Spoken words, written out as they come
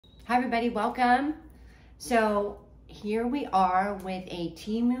Hi everybody, welcome. So here we are with a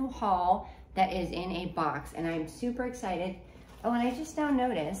Temu haul that is in a box and I'm super excited. Oh, and I just now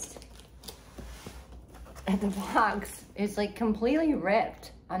noticed that the box is like completely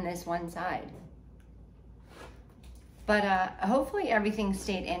ripped on this one side. But hopefully everything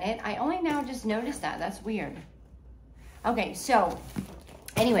stayed in it. I only now just noticed that, that's weird. Okay, so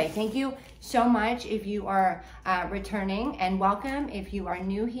anyway, thank you so much if you are returning, and welcome if you are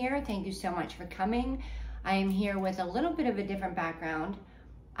new here. Thank you so much for coming. I am here with a little bit of a different background.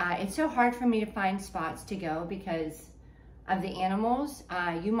 It's so hard for me to find spots to go because of the animals.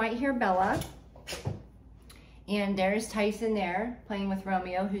 You might hear Bella, and there's Tyson there playing with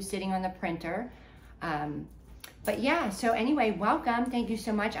Romeo, who's sitting on the printer. But yeah, so anyway, welcome. Thank you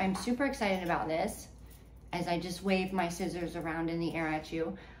so much. I'm super excited about this as I just wave my scissors around in the air at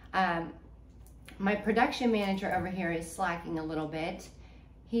you. My production manager over here is slacking a little bit.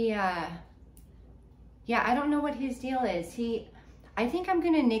 Yeah, I don't know what his deal is. I think I'm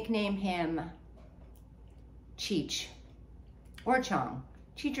gonna nickname him Cheech or Chong,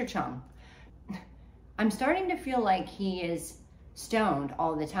 Cheech or Chong. I'm starting to feel like he is stoned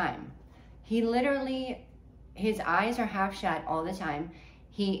all the time. He literally, his eyes are half shut all the time.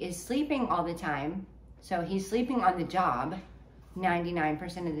 He is sleeping all the time. So he's sleeping on the job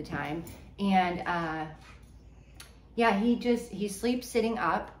 99% of the time. And yeah, he sleeps sitting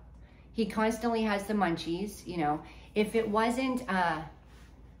up. He constantly has the munchies, you know. If it wasn't,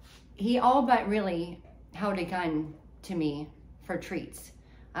 he all but really held a gun to me for treats.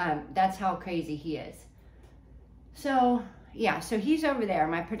 That's how crazy he is. So yeah, so he's over there,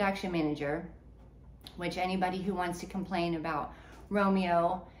 my production manager, which anybody who wants to complain about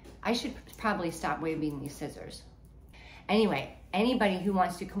Romeo, I should probably stop waving these scissors. Anyway, anybody who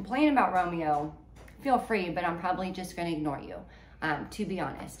wants to complain about Romeo, feel free, but I'm probably just gonna ignore you, to be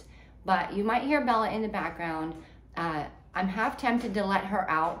honest. But you might hear Bella in the background. I'm half tempted to let her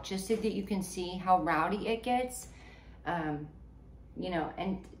out just so that you can see how rowdy it gets. You know,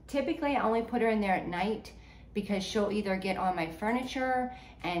 and typically I only put her in there at night because she'll either get on my furniture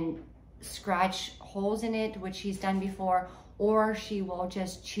and scratch holes in it, which she's done before, or she will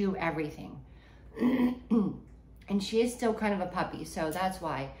just chew everything. And she is still kind of a puppy, so that's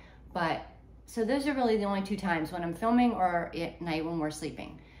why. But, so those are really the only two times, when I'm filming or at night when we're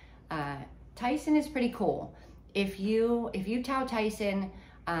sleeping. Tyson is pretty cool. If you tell Tyson,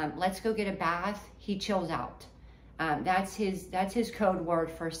 let's go get a bath, he chills out. That's his code word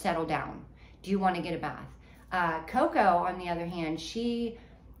for settle down. Do you want to get a bath? Coco, on the other hand, she's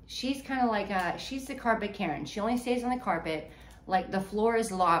kind of like she's the carpet Karen. She only stays on the carpet. Like the floor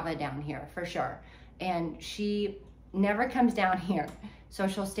is lava down here for sure. And she never comes down here. So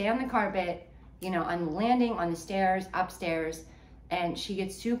she'll stay on the carpet, you know, on the landing, on the stairs, upstairs. And she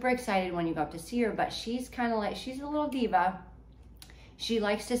gets super excited when you go up to see her, but she's kind of like, she's a little diva. She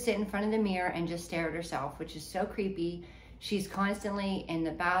likes to sit in front of the mirror and just stare at herself, which is so creepy. She's constantly in the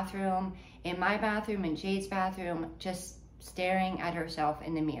bathroom, in my bathroom, in Jade's bathroom, just staring at herself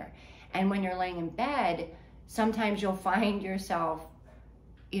in the mirror. And when you're laying in bed, sometimes you'll find yourself,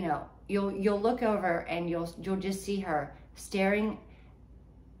 you know, you'll look over and you'll just see her staring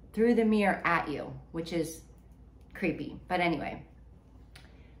through the mirror at you, which is creepy. But anyway,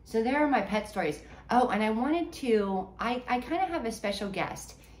 so there are my pet stories. Oh, and I wanted to, I kind of have a special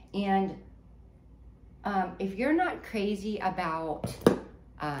guest. And if you're not crazy about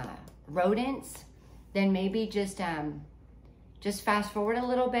rodents, then maybe just fast forward a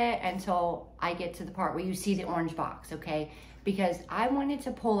little bit until I get to the part where you see the orange box, okay? Because I wanted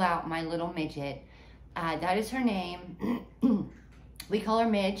to pull out my little midget. That is her name. We call her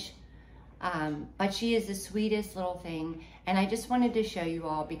Midge, but she is the sweetest little thing. And I just wanted to show you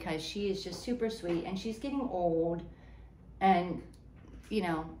all because she is just super sweet and she's getting old. And, you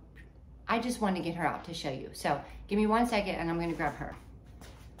know, I just wanted to get her out to show you. So give me 1 second and I'm gonna grab her.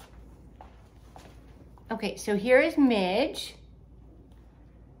 Okay, so here is Midge.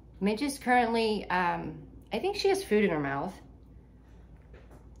 Midge is currently, I think she has food in her mouth.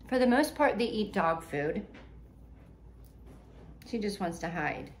 For the most part, they eat dog food. She just wants to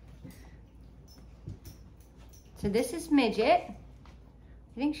hide. So this is Midget. I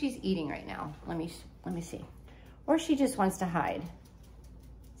think she's eating right now. Let me see. Or she just wants to hide.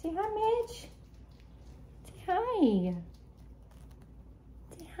 Say hi, Midge. Say hi.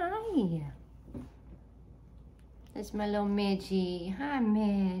 Say hi. That's my little Midgie. Hi,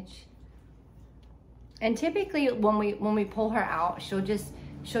 Midge. And typically when we pull her out, she'll just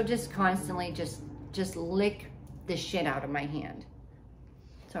constantly just lick the shit out of my hand.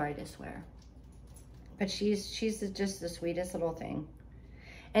 Sorry to swear. But she's just the sweetest little thing.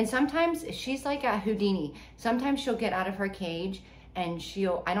 And sometimes she's like a Houdini. Sometimes she'll get out of her cage and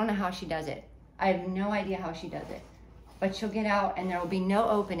I don't know how she does it. I have no idea how she does it. But she'll get out and there will be no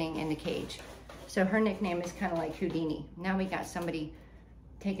opening in the cage. So her nickname is kind of like Houdini. Now we got somebody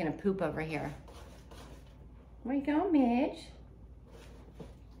taking a poop over here. Where you go, Midge?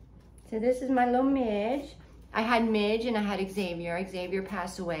 So this is my little Midge. I had Midge and I had Xavier. Xavier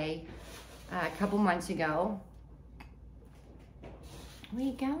passed away a couple months ago. Where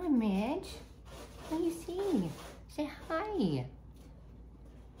you going, Midge? What do you see? Say hi.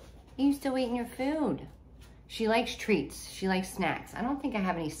 You still eating your food? She likes treats. She likes snacks. I don't think I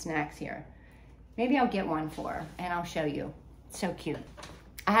have any snacks here. Maybe I'll get one for her and I'll show you. It's so cute.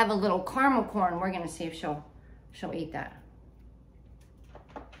 I have a little caramel corn. We're gonna see if she'll eat that.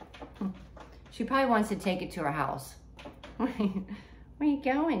 She probably wants to take it to her house. Where you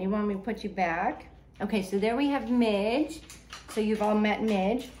going? You want me to put you back? Okay, so there we have Midge. So you've all met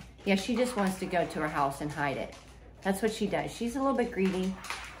Midge. Yeah, she just wants to go to her house and hide it. That's what she does. She's a little bit greedy.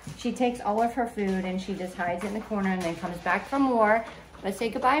 She takes all of her food and she just hides it in the corner and then comes back for more. Let's say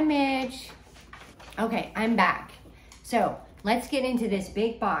goodbye, Midge. Okay, I'm back. So let's get into this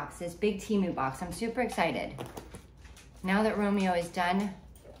big box, this big Temu box. I'm super excited. Now that Romeo is done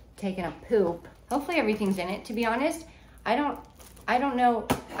taking a poop, hopefully everything's in it. To be honest, I don't know.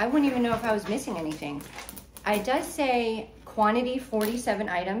 I wouldn't even know if I was missing anything. It does say quantity 47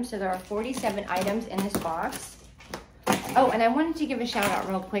 items. So there are 47 items in this box. Oh, and I wanted to give a shout out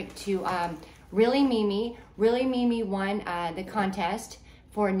real quick to Really Mimi. Really Mimi won the contest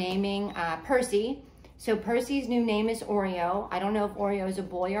for naming Percy. So Percy's new name is Oreo. I don't know if Oreo is a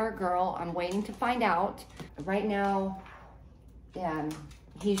boy or a girl. I'm waiting to find out. Right now,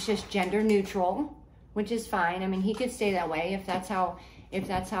 he's just gender neutral, which is fine. I mean, he could stay that way if that's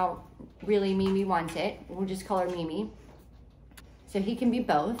how Really Mimi wants it. We'll just call her Mimi. So he can be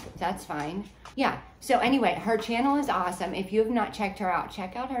both, that's fine. Yeah, so anyway, her channel is awesome. If you have not checked her out,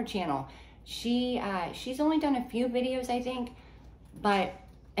 check out her channel. She's only done a few videos, I think,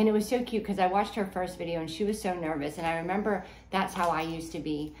 and it was so cute because I watched her first video and she was so nervous. And I remember that's how I used to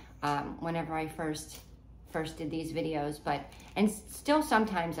be whenever I first did these videos, and still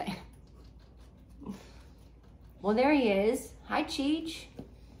sometimes well, there he is. Hi, Cheech.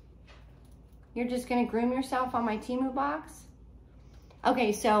 You're just gonna groom yourself on my Temu box?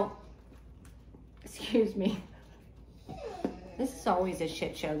 Okay, so, excuse me. This is always a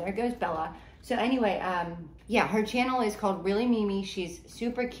shit show. There goes Bella. So anyway, yeah, her channel is called Really Mimi. She's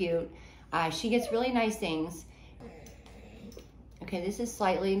super cute. She gets really nice things. Okay, this is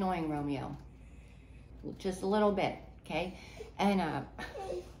slightly annoying, Romeo. Just a little bit, okay? And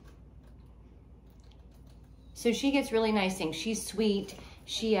so she gets really nice things. She's sweet.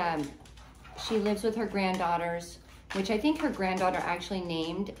 She lives with her granddaughters, which I think her granddaughter actually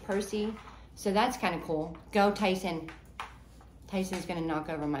named Percy. So that's kind of cool. Go, Tyson. Tyson's gonna knock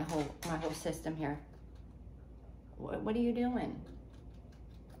over my whole system here. What are you doing?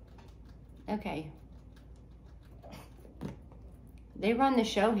 Okay. They run the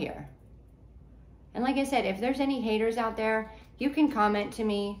show here. And like I said, if there's any haters out there, you can comment to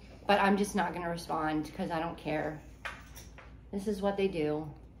me, but I'm just not gonna respond because I don't care. This is what they do.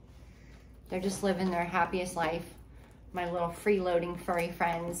 They're just living their happiest life. My little freeloading furry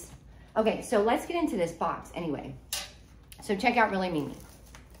friends. Okay, so let's get into this box anyway. So check out Really Mimi.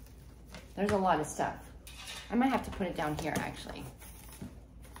 There's a lot of stuff. I might have to put it down here actually.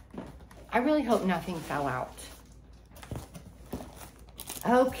 I really hope nothing fell out.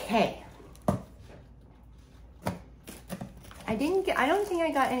 Okay. I don't think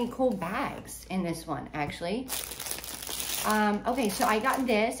I got any cool bags in this one actually. Okay, so I got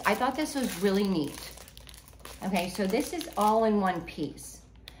this. I thought this was really neat. Okay, so this is all in one piece.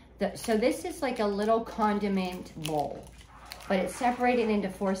 So this is like a little condiment bowl, but it's separated into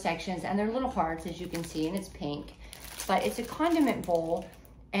 4 sections and they're little hearts as you can see, and it's pink. But it's a condiment bowl,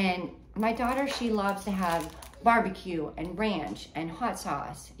 and my daughter, she loves to have barbecue and ranch and hot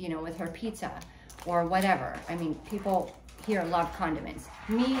sauce, you know, with her pizza or whatever. I mean, people here love condiments.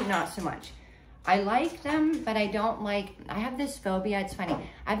 Me, not so much. I like them, but I don't like, I have this phobia, it's funny.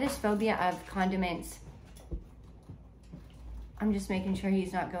 I have this phobia of condiments. I'm just making sure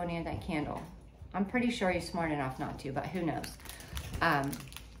he's not going near that candle. I'm pretty sure he's smart enough not to, but who knows.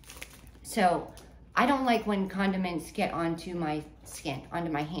 So I don't like when condiments get onto my skin,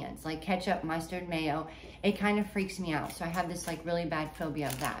 onto my hands, like ketchup, mustard, mayo. It kind of freaks me out. So I have this like really bad phobia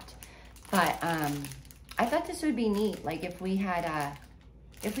of that. But I thought this would be neat. Like if we had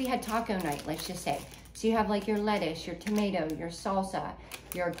taco night, let's just say. So you have like your lettuce, your tomato, your salsa,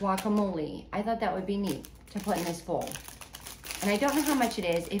 your guacamole. I thought that would be neat to put in this bowl. And I don't know how much it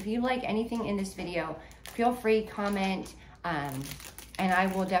is. If you like anything in this video, feel free, comment, and I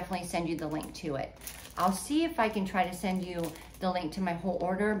will definitely send you the link to it. I'll see if I can try to send you the link to my whole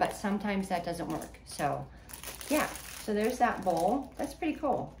order, but sometimes that doesn't work. So yeah, so there's that bowl. That's pretty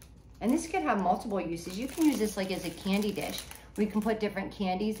cool. And this could have multiple uses. You can use this like as a candy dish. We can put different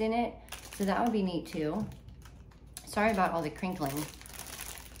candies in it. So that would be neat too. Sorry about all the crinkling.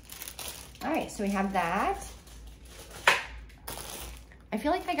 All right, so we have that. I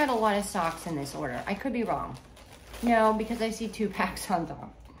feel like I got a lot of socks in this order. I could be wrong. No, because I see 2 packs on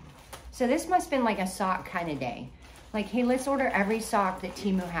top. So this must have been like a sock kind of day. Like, hey, let's order every sock that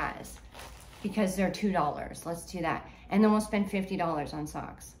Temu has because they're $2. Let's do that. And then we'll spend $50 on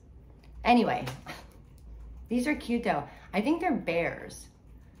socks. Anyway, these are cute though. I think they're bears.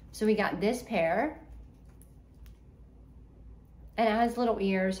 So we got this pair. And it has little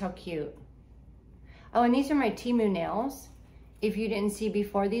ears, how cute. Oh, and these are my Temu nails. If you didn't see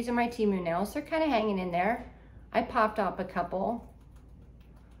before, these are my Temu nails. They're kind of hanging in there. I popped off a couple.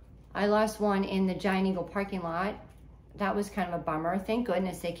 I lost one in the Giant Eagle parking lot. That was kind of a bummer. Thank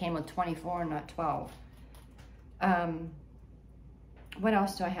goodness they came with 24 and not 12. What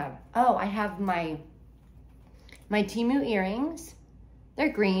else do I have? Oh, I have my Temu earrings. They're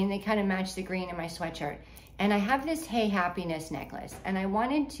green. They kind of match the green in my sweatshirt. And I have this Hey Happiness necklace. And I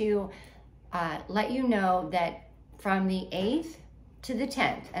wanted to let you know that from the 8th to the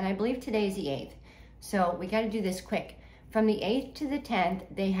 10th, and I believe today is the 8th, so we got to do this quick. From the 8th to the 10th,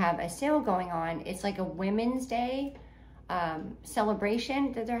 they have a sale going on. It's like a Women's Day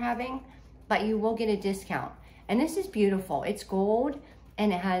celebration that they're having, but you will get a discount. And this is beautiful. It's gold,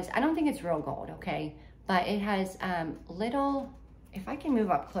 and it has, I don't think it's real gold, okay? But it has little, if I can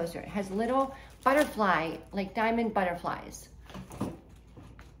move up closer, it has little butterfly, like diamond butterflies.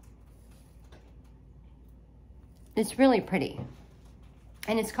 It's really pretty.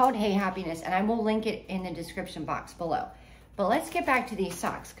 And it's called Hey Happiness, and I will link it in the description box below. But let's get back to these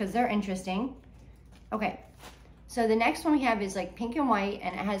socks because they're interesting. Okay, so the next one we have is like pink and white,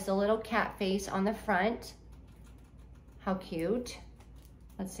 and it has the little cat face on the front. How cute.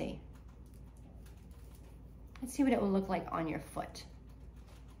 Let's see. Let's see what it will look like on your foot.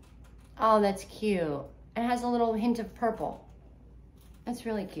 Oh, that's cute. It has a little hint of purple. That's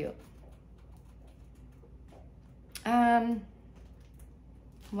really cute.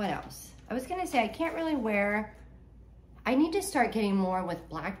 What else? I was gonna say I can't really wear, I need to start getting more with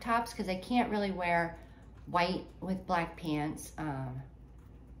black tops because I can't really wear white with black pants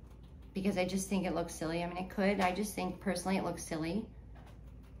because I just think it looks silly. I mean, it could, I just think personally it looks silly.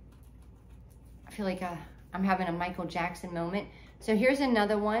 I feel like I'm having a Michael Jackson moment. So here's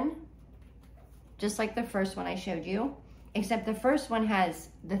another one, just like the first one I showed you, except the first one has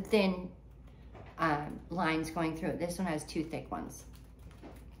the thin lines going through it. This one has 2 thick ones.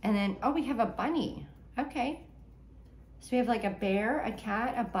 And then, oh, we have a bunny. Okay. So we have like a bear, a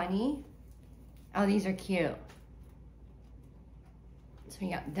cat, a bunny. Oh, these are cute. So we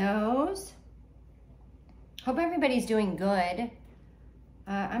got those. Hope everybody's doing good.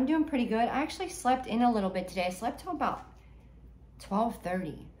 I'm doing pretty good. I actually slept in a little bit today. I slept till about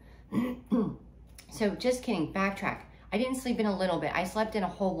 12:30. So just kidding, backtrack. I didn't sleep in a little bit. I slept in a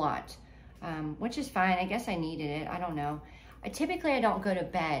whole lot. Which is fine. I guess I needed it. I don't know. Typically, I don't go to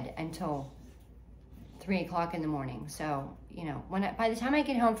bed until 3 o'clock in the morning. So, you know, by the time I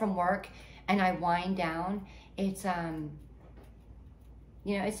get home from work and I wind down, it's,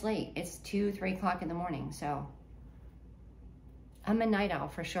 you know, it's late. It's 2, 3 o'clock in the morning. So I'm a night owl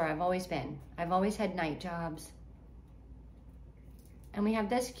for sure. I've always been. I've always had night jobs. And we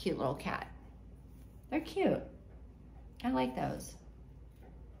have this cute little cat. They're cute. I like those.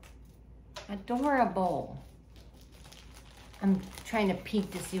 Adorable. I'm trying to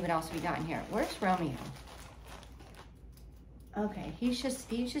peek to see what else we got in here. Where's Romeo? Okay, he's just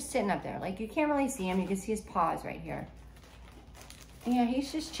sitting up there. Like, you can't really see him. You can see his paws right here. Yeah,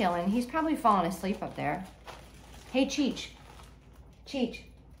 he's just chilling. He's probably falling asleep up there. Hey, Cheech. Cheech.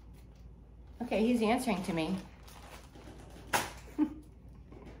 Okay, he's answering to me.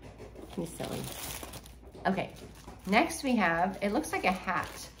 He's silly. Okay, next we have, it looks like a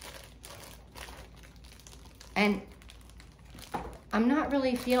hat. And I'm not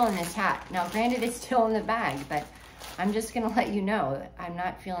really feeling this hat. Now, granted, it's still in the bag, but I'm just gonna let you know I'm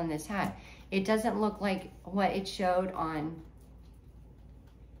not feeling this hat. It doesn't look like what it showed on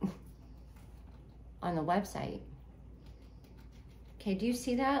the website. Okay, do you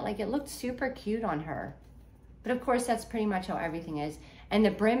see that? Like, it looked super cute on her. But of course, that's pretty much how everything is. And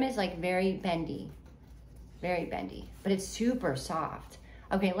the brim is like very bendy. Very bendy, but it's super soft.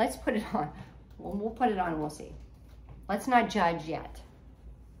 Okay, let's put it on. We'll put it on and we'll see. let's not judge yet.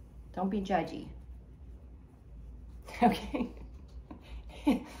 Don't be judgy. Okay.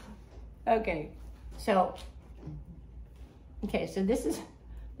 Okay. So this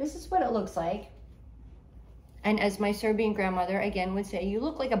is what it looks like. And as my Serbian grandmother again would say, you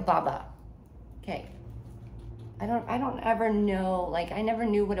look like a baba. Okay. I don't ever know, like I never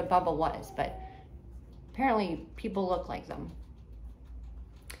knew what a baba was, but apparently people look like them.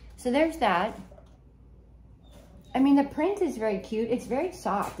 So there's that. I mean, the print is very cute. It's very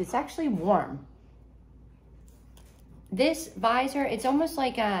soft. It's actually warm. This visor, it's almost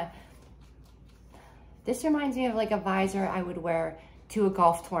like this reminds me of like a visor I would wear to a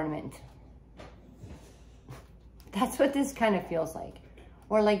golf tournament. That's what this kind of feels like.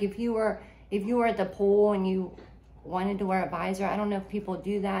 Or like if you were at the pool and you wanted to wear a visor. I don't know if people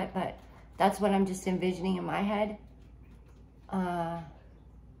do that, but that's what I'm just envisioning in my head.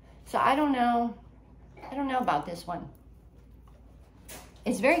 So I don't know about this one.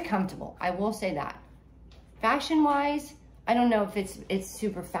 It's very comfortable, I will say that. Fashion-wise, I don't know if it's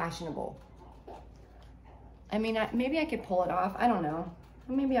super fashionable. I mean, maybe I could pull it off. I don't know.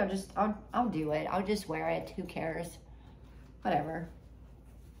 Maybe I'll do it. I'll just wear it. Who cares? Whatever.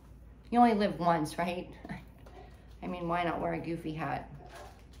 You only live once, right? I mean, why not wear a goofy hat?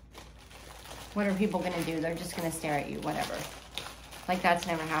 What are people gonna do? They're just gonna stare at you, whatever. Like that's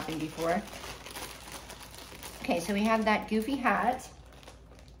never happened before. Okay, so we have that goofy hat.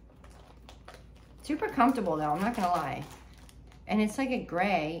 Super comfortable though, I'm not gonna lie. And it's like a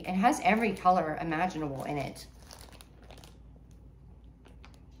gray. It has every color imaginable in it.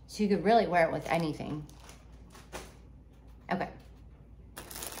 So you could really wear it with anything. Okay.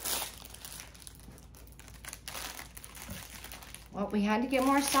 Well, we had to get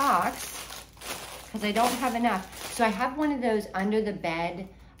more socks because I don't have enough. So I have one of those under the bed,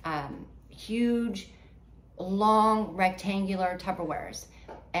 huge, long, rectangular Tupperwares.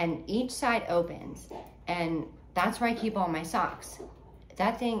 And each side opens. And that's where I keep all my socks.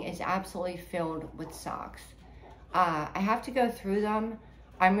 That thing is absolutely filled with socks. I have to go through them.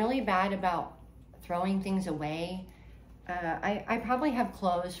 I'm really bad about throwing things away. I probably have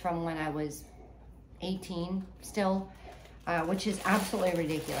clothes from when I was 18 still, which is absolutely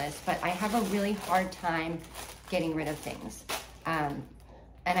ridiculous, but I have a really hard time getting rid of things. And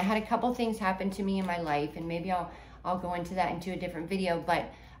I had a couple things happen to me in my life, and maybe I'll go into that into a different video,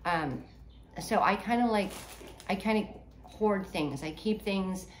 but so I kind of hoard things. I keep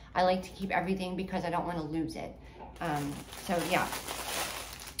things. I like to keep everything because I don't want to lose it. So yeah,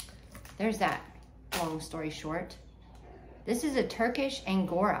 there's that, long story short. This is a Turkish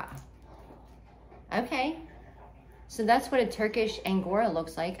Angora. Okay, so that's what a Turkish Angora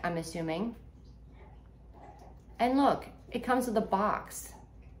looks like, I'm assuming. And look, it comes with a box.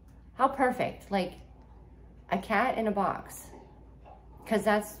 How perfect, like a cat in a box. Because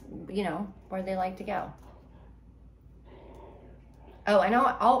that's, you know, where they like to go. Oh, and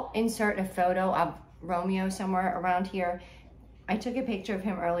I'll insert a photo of Romeo somewhere around here. I took a picture of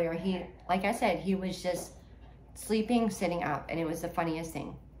him earlier. He, like I said, he was just sleeping, sitting up, and it was the funniest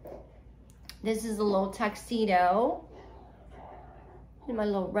thing. This is a little tuxedo. And my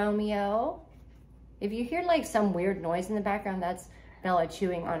little Romeo. If you hear like some weird noise in the background, that's Bella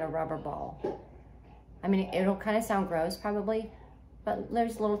chewing on a rubber ball. I mean, it'll kind of sound gross probably, but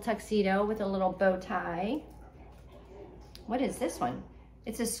there's a little tuxedo with a little bow tie. What is this one?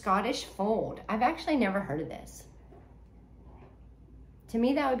 It's a Scottish fold. I've actually never heard of this. To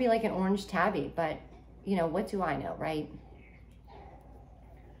me, that would be like an orange tabby, but you know, what do I know, right?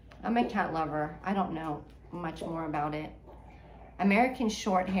 I'm a cat lover. I don't know much more about it. American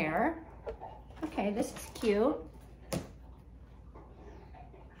short hair. Okay, this is cute.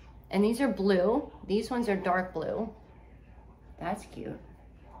 And these are blue. These ones are dark blue. That's cute.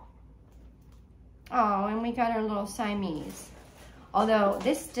 Oh, and we got our little Siamese. Although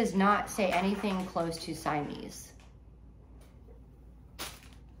this does not say anything close to Siamese.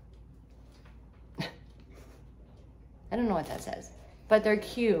 I don't know what that says, but they're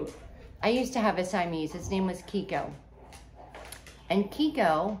cute. I used to have a Siamese. His name was Kiko. And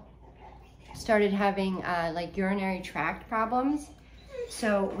Kiko started having like urinary tract problems.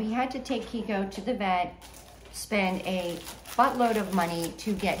 So we had to take Kiko to the vet, spend a buttload of money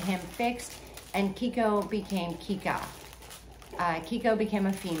to get him fixed, and Kiko became Kika. Kiko became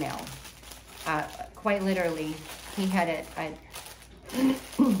a female. Quite literally, he had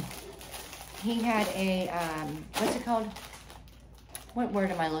what's it called? What word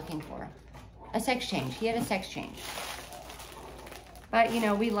am I looking for? A sex change. He had a sex change. But, you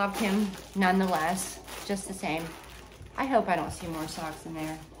know, we loved him nonetheless, just the same. I hope I don't see more socks in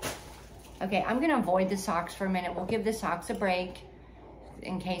there. Okay, I'm gonna avoid the socks for a minute. We'll give the socks a break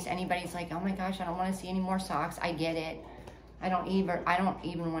in case anybody's like, oh my gosh, I don't wanna see any more socks. I get it. I don't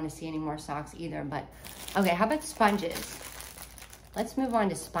even wanna see any more socks either, but okay, how about sponges? Let's move on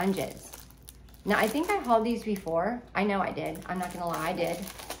to sponges. Now, I think I hauled these before. I know I did. I'm not gonna lie, I did.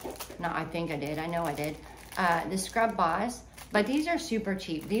 No, I think I did. I know I did. The Scrub Boss, but these are super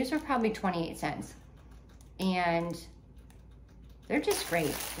cheap. These are probably 28 cents. And they're just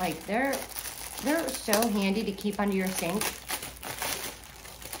great. Like, they're so handy to keep under your sink.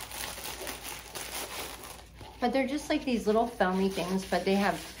 But they're just like these little foamy things, but they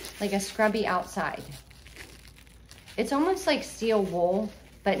have like a scrubby outside. It's almost like steel wool,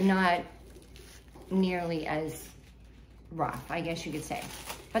 but not nearly as rough, I guess you could say.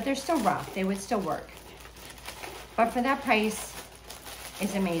 But they're still rough. They would still work. But for that price,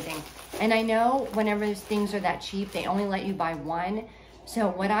 it's amazing. And I know whenever things are that cheap, they only let you buy one. So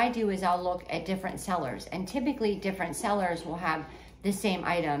what I do is I'll look at different sellers. And typically different sellers will have the same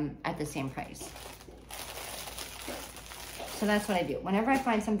item at the same price. So that's what I do. Whenever I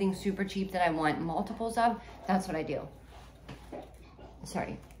find something super cheap that I want multiples of, that's what I do.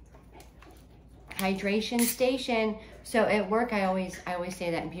 Sorry. Hydration station. So at work, I always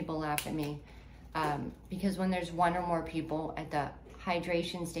say that and people laugh at me. Because when there's one or more people at the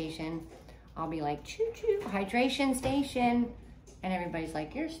hydration station, I'll be like, choo choo, hydration station. And everybody's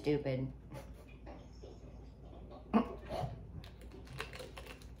like, you're stupid.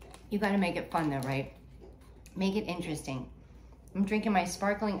 You gotta make it fun though, right? Make it interesting. I'm drinking my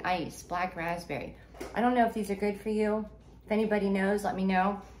sparkling ice, black raspberry. I don't know if these are good for you. If anybody knows, let me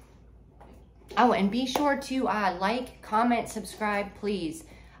know. Oh, and be sure to like, comment, subscribe, please.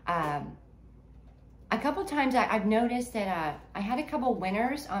 A couple times I've noticed that I had a couple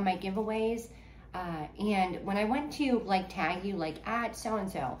winners on my giveaways. And when I went to like tag you like at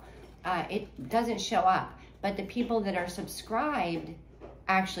so-and-so, it doesn't show up. But the people that are subscribed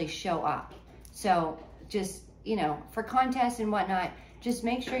actually show up. So just, you know, for contests and whatnot, just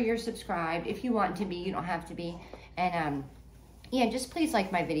make sure you're subscribed. If you want to be, you don't have to be. And yeah, just please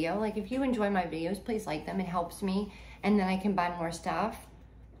like my video. Like if you enjoy my videos, please like them. It helps me. And then I can buy more stuff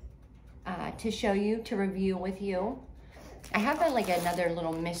to show you, to review with you. I have like another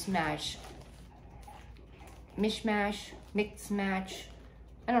little mix-match. I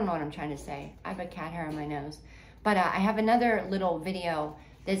don't know what I'm trying to say. I have a cat hair on my nose. But I have another little video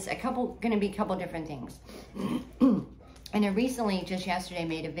that's gonna be a couple different things. And I recently, just yesterday,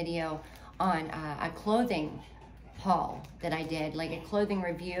 made a video on a clothing haul that I did, like a clothing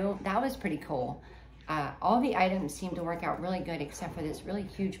review. That was pretty cool. All the items seemed to work out really good except for this really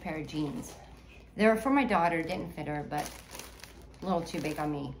huge pair of jeans. They were for my daughter, didn't fit her, but a little too big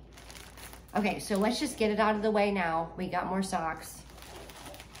on me. Okay, so let's just get it out of the way now. We got more socks.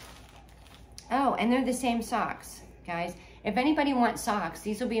 Oh, and they're the same socks, guys. If anybody wants socks,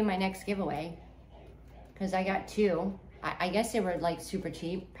 these will be in my next giveaway because I got two. I guess they were like super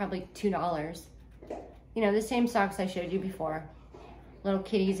cheap, probably $2. You know, the same socks I showed you before. Little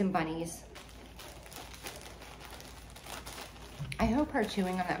kitties and bunnies. I hope her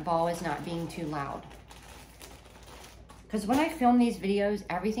chewing on that ball is not being too loud. Because when I film these videos,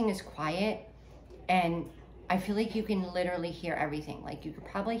 everything is quiet. And I feel like you can literally hear everything. Like you could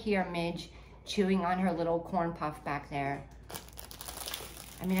probably hear Midge chewing on her little corn puff back there.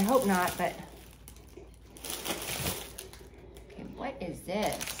 I mean, I hope not, but... Okay, what is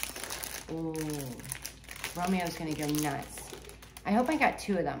this? Ooh. Romeo's gonna go nuts. I hope I got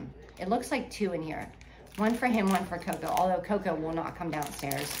two of them. It looks like two in here. One for him, one for Coco. Although Coco will not come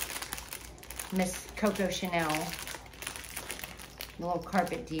downstairs. Miss Coco Chanel. The little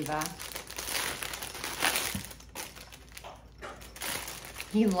carpet diva.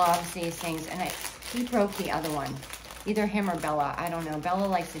 He loves these things. And he broke the other one. Either him or Bella. I don't know. Bella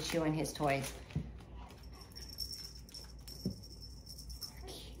likes to chew in his toys.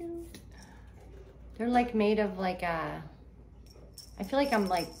 Cute. They're like made of like a... I feel like I'm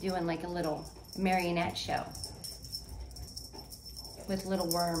like doing like a little marionette show. With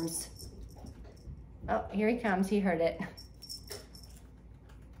little worms. Oh, here he comes. He heard it.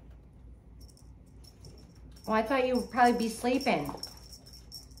 Well, I thought you would probably be sleeping.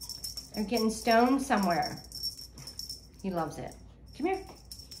 Or getting stoned somewhere. He loves it. Come here.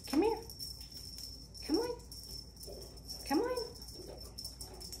 Come here. Come on. Come on.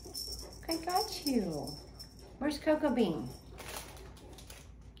 I got you. Where's Coco Bean?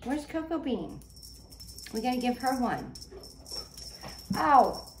 Where's Coco Bean? We gotta give her one.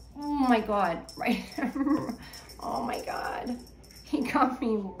 Ow. Oh my God. Right. Oh my God. He got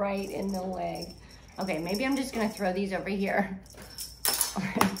me right in the leg. Okay, maybe I'm just gonna throw these over here.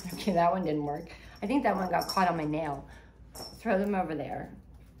 They're Okay, that one didn't work. I think that one got caught on my nail. Throw them over there.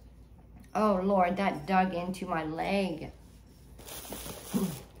 Oh, Lord, that dug into my leg.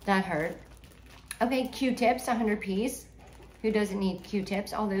 That hurt. Okay, Q-tips, 100 piece. Who doesn't need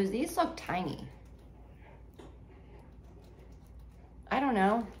Q-tips? Oh, these look tiny. I don't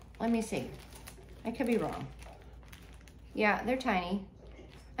know. Let me see. I could be wrong. Yeah, they're tiny.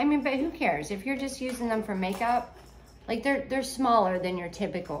 I mean, but who cares? If you're just using them for makeup, like they're smaller than your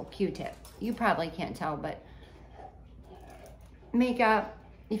typical Q-tip. You probably can't tell, but makeup,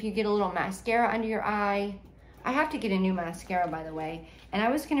 if you get a little mascara under your eye. I have to get a new mascara, by the way. And I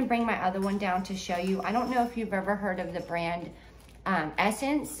was gonna bring my other one down to show you. I don't know if you've ever heard of the brand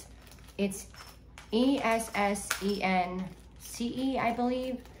Essence. It's ESSENCE, I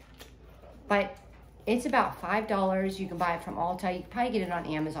believe. But it's about $5. You can buy it from Ulta. You can probably get it on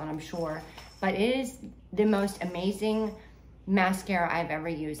Amazon, I'm sure. But it is the most amazing mascara I've ever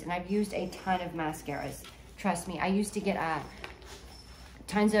used. And I've used a ton of mascaras. Trust me, I used to get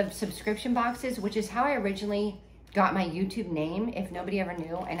tons of subscription boxes, which is how I originally got my YouTube name, if nobody ever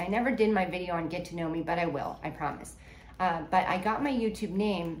knew. And I never did my video on Get to Know Me, but I will, I promise. But I got my YouTube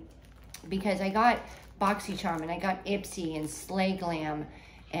name because I got BoxyCharm and I got Ipsy and Slay Glam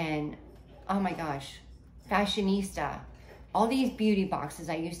and, oh my gosh, Fashionista. All these beauty boxes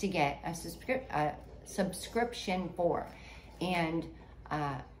I used to get a subscription for. And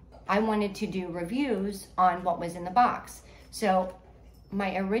I wanted to do reviews on what was in the box. So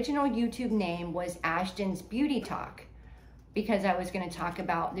my original YouTube name was Ashton's Beauty Talk because I was going to talk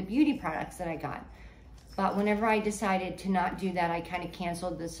about the beauty products that I got. But whenever I decided to not do that, I kind of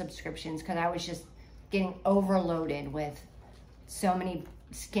canceled the subscriptions because I was just getting overloaded with so many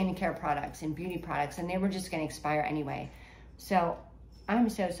skincare products and beauty products, and they were just going to expire anyway. So I'm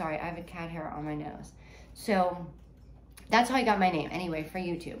so sorry. I have a cat hair on my nose. So that's how I got my name anyway for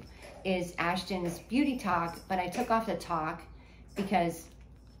YouTube, is Ashton's Beauty Talk, but I took off the talk because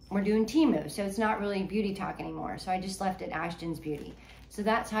we're doing Temu, so it's not really Beauty Talk anymore. So I just left it Ashton's Beauty. So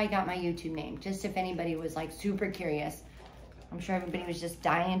that's how I got my YouTube name, just if anybody was like super curious. I'm sure everybody was just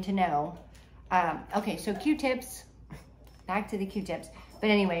dying to know. Okay, so Q-tips, back to the Q-tips. But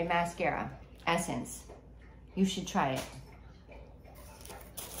anyway, mascara, Essence. You should try it.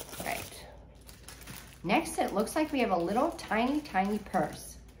 Right. Next, it looks like we have a little tiny, tiny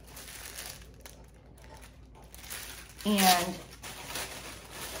purse. And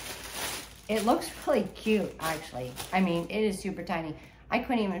it looks really cute, actually. I mean, it is super tiny. I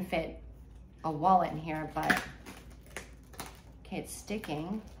couldn't even fit a wallet in here, but okay, it's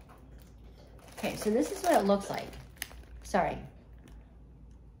sticking. Okay, so this is what it looks like. Sorry.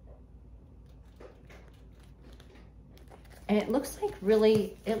 And it looks like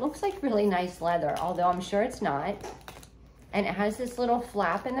really nice leather, although I'm sure it's not. And it has this little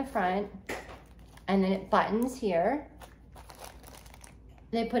flap in the front, and then it buttons here.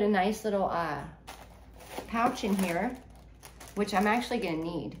 They put a nice little pouch in here, which I'm actually gonna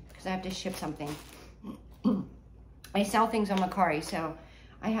need because I have to ship something. I sell things on Mercari, so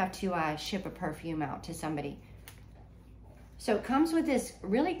I have to ship a perfume out to somebody. So it comes with this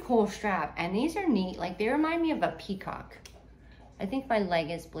really cool strap, and these are neat. Like, they remind me of a peacock. I think my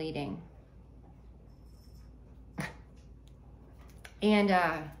leg is bleeding. And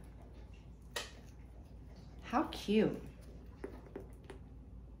how cute.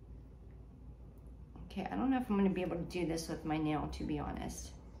 Okay, I don't know if I'm gonna be able to do this with my nail, to be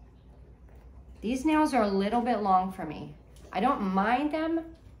honest. These nails are a little bit long for me. I don't mind them,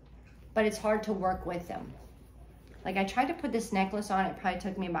 but it's hard to work with them. Like, I tried to put this necklace on, it probably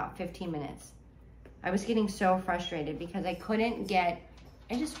took me about 15 minutes. I was getting so frustrated because I couldn't get,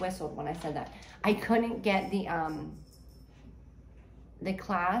 I just whistled when I said that. I couldn't get the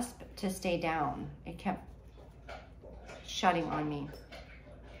clasp to stay down. It kept shutting on me.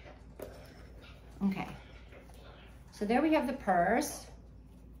 Okay, so there we have the purse,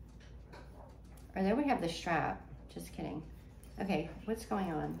 or there we have the strap, just kidding. Okay, what's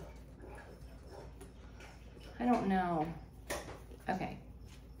going on? I don't know. Okay,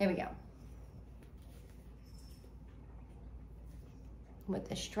 there we go. With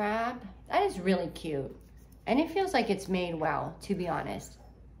the strap, that is really cute. And it feels like it's made well, to be honest.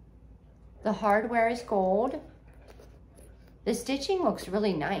 The hardware is gold. The stitching looks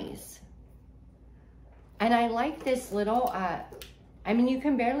really nice. And I like this little, I mean, you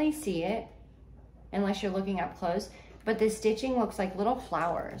can barely see it unless you're looking up close, but the stitching looks like little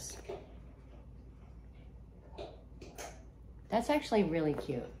flowers. That's actually really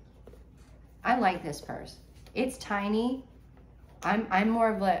cute. I like this purse. It's tiny. I'm more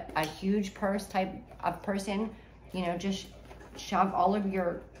of a huge purse type of person, you know, just shove all of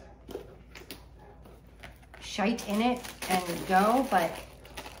your shite in it and go, but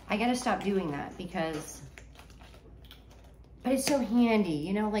I gotta stop doing that because, but it's so handy,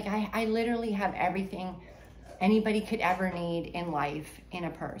 you know, like I literally have everything anybody could ever need in life in a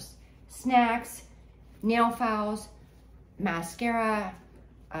purse. Snacks, nail files, mascara,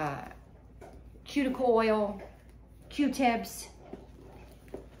 cuticle oil, Q-tips.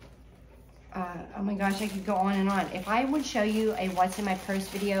 Oh my gosh, I could go on and on. If I would show you a what's in my purse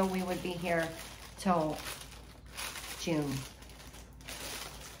video, we would be here till June.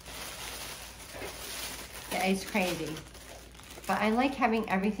 Yeah, it's crazy. But I like having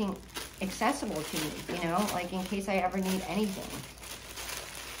everything accessible to me, you know, like in case I ever need anything.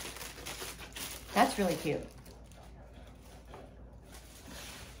 That's really cute.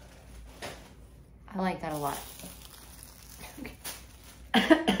 I like that a lot.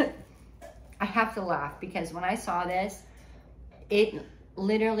 I have to laugh because when I saw this, it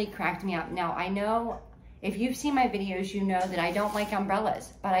literally cracked me up. Now, I know if you've seen my videos, you know that I don't like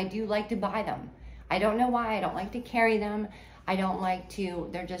umbrellas, but I do like to buy them. I don't know why. I don't like to carry them. I don't like to,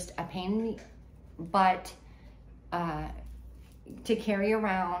 they're just a pain in the butt to carry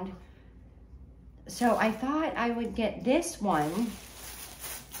around. So I thought I would get this one.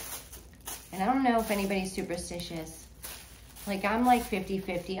 And I don't know if anybody's superstitious. Like, I'm like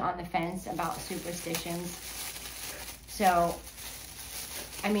 50-50 on the fence about superstitions. So,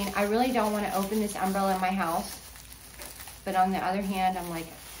 I mean, I really don't want to open this umbrella in my house. But on the other hand, I'm like,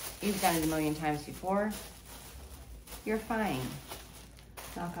 you've done it a million times before. You're fine.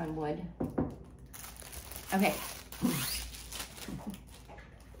 Knock on wood. Okay.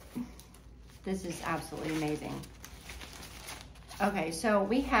 This is absolutely amazing. Okay, so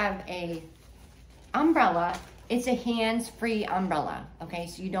we have a umbrella. It's a hands-free umbrella, okay?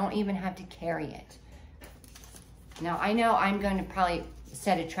 So you don't even have to carry it. Now, I know I'm going to probably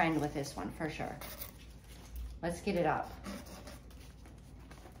set a trend with this one for sure. Let's get it up.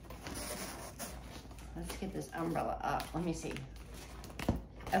 Let's get this umbrella up. Let me see.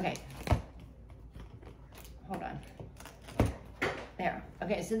 Okay. Hold on. There.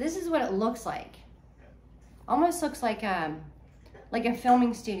 Okay, so this is what it looks like. Almost looks like a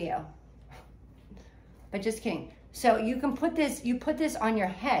filming studio. But just kidding. So you can put this, you put this on your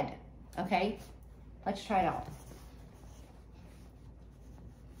head, okay? Let's try it out.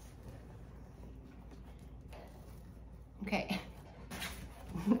 Okay.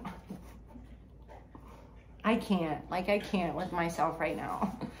 I can't with myself right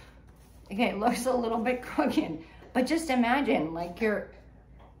now. Okay, it looks a little bit crooked, but just imagine, like you're,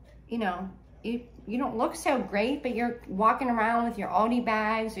 you know, you don't look so great, but you're walking around with your Aldi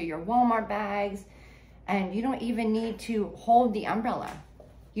bags or your Walmart bags, and you don't even need to hold the umbrella.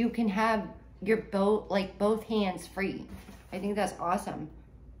 You can have your both hands free. I think that's awesome.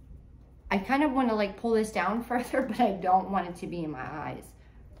 I kind of want to like pull this down further, but I don't want it to be in my eyes.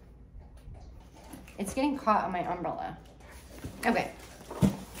 It's getting caught on my umbrella. Okay.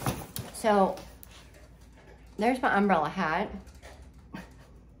 So there's my umbrella hat.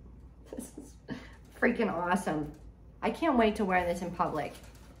 This is freaking awesome. I can't wait to wear this in public.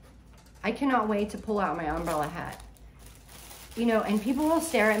 I cannot wait to pull out my umbrella hat. You know, and people will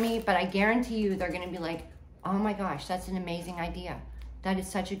stare at me, but I guarantee you they're going to be like, oh my gosh, that's an amazing idea. That is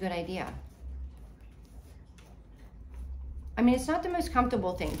such a good idea. I mean, it's not the most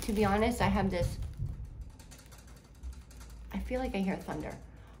comfortable thing. To be honest, I have this, I feel like I hear thunder.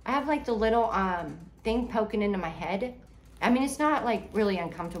 I have like the little thing poking into my head. I mean, it's not like really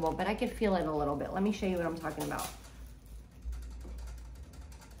uncomfortable, but I could feel it a little bit. Let me show you what I'm talking about.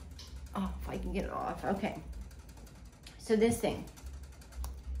 Oh, if I can get it off. Okay. So this thing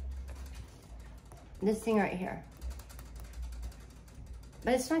right here.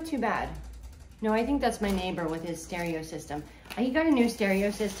 But it's not too bad. No, I think that's my neighbor with his stereo system. He got a new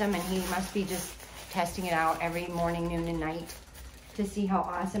stereo system and he must be just testing it out every morning, noon, and night to see how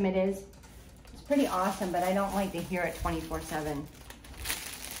awesome it is. It's pretty awesome, but I don't like to hear it 24/7.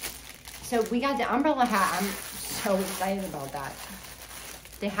 So we got the umbrella hat. I'm so excited about that.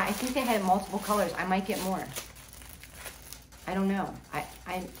 I think they had multiple colors. I might get more. I don't know.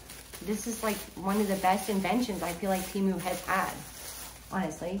 This is like one of the best inventions I feel like Temu has had,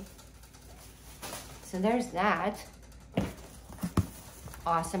 honestly. So there's that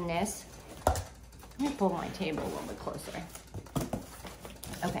awesomeness. Let me pull my table a little bit closer.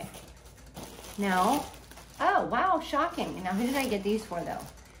 Okay. Now, oh wow, shocking. Now who did I get these for though?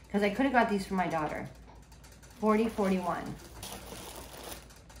 Because I could have got these for my daughter. 40/41.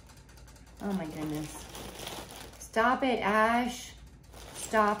 Oh my goodness. Stop it, Ash.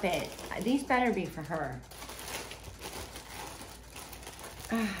 Stop it. These better be for her.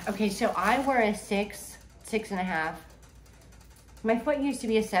 Okay, so I wear a 6 6.5. My foot used to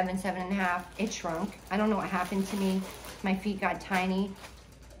be a 7, 7.5. It shrunk. I don't know what happened to me. My feet got tiny.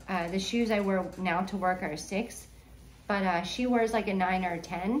 The shoes I wear now to work are a 6, but she wears like a 9 or a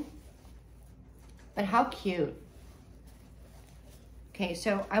 10. But how cute. Okay,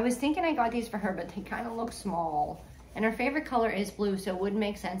 so I was thinking I got these for her, but they kind of look small. And her favorite color is blue, so it would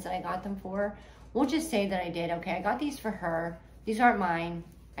make sense that I got them for her. We'll just say that I did. Okay, I got these for her. These aren't mine.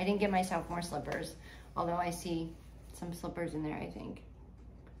 I didn't get myself more slippers, although I see some slippers in there, I think.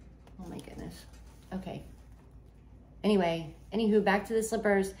 Oh my goodness. Okay. Anyway, anywho, back to the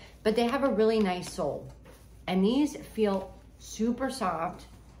slippers, but they have a really nice sole. And these feel super soft,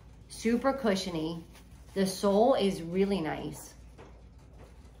 super cushiony. The sole is really nice.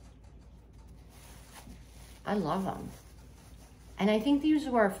 I love them. And I think these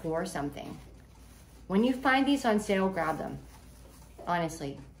were for something. When you find these on sale, grab them.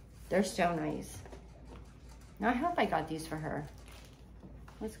 Honestly, they're so nice. Now, I hope I got these for her.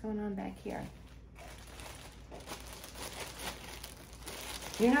 What's going on back here?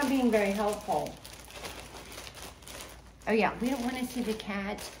 You're not being very helpful. Oh yeah, we don't want to see the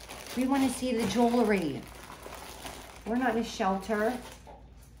cat. We want to see the jewelry. We're not in a shelter.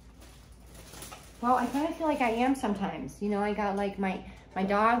 Well, I kind of feel like I am sometimes. You know, I got like my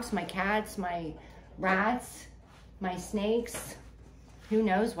dogs, my cats, my rats, my snakes. Who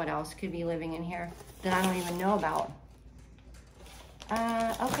knows what else could be living in here that I don't even know about.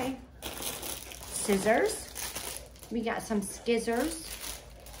 Okay. Scissors. We got some scissors.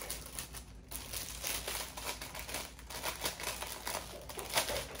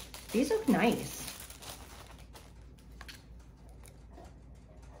 These look nice.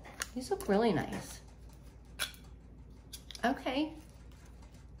 These look really nice. Okay.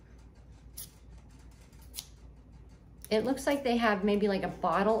 It looks like they have maybe like a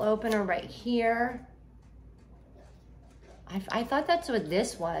bottle opener right here. I thought that's what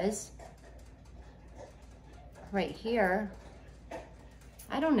this was. Right here.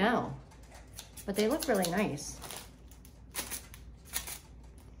 I don't know. But they look really nice.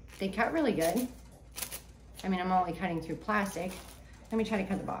 They cut really good. I mean, I'm only cutting through plastic. Let me try to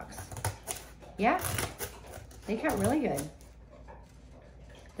cut the box. Yeah, they cut really good.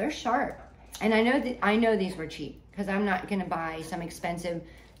 They're sharp. And I know these were cheap because I'm not gonna buy some expensive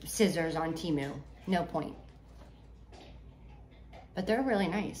scissors on Temu. No point. But they're really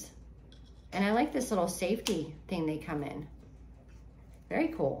nice. And I like this little safety thing they come in. Very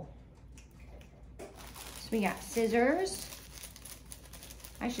cool. So we got scissors.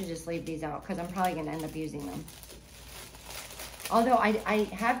 I should just leave these out because I'm probably gonna end up using them. Although I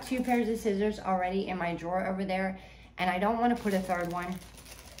have 2 pairs of scissors already in my drawer over there, and I don't want to put a 3rd one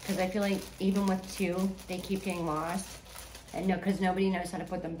because I feel like even with 2, they keep getting lost. And no, because nobody knows how to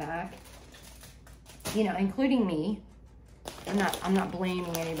put them back. You know, including me. I'm not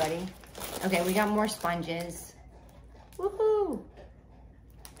blaming anybody. Okay, we got more sponges. Woohoo!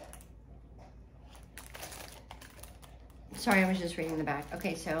 Sorry, I was just reading the back.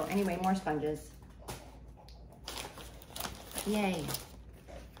 Okay, so anyway, more sponges. Yay.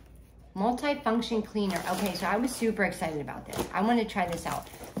 Multi-function cleaner. Okay, so I was super excited about this. I want to try this out.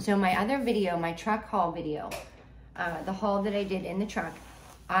 So my other video, my truck haul video, the haul that I did in the truck,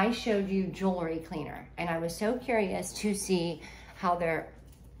 I showed you jewelry cleaner. And I was so curious to see how their,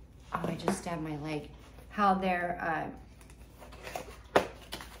 oh, I just stabbed my leg. How their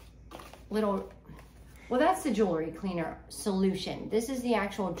little, well, that's the jewelry cleaner solution. This is the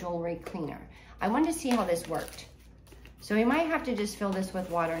actual jewelry cleaner. I wanted to see how this worked. So we might have to just fill this with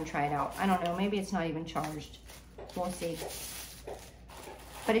water and try it out. I don't know, maybe it's not even charged. We'll see.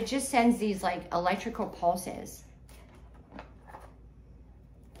 But it just sends these like electrical pulses.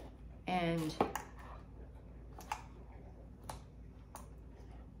 And,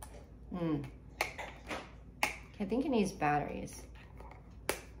 I think it needs batteries.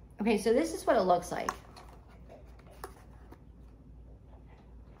 Okay, so this is what it looks like.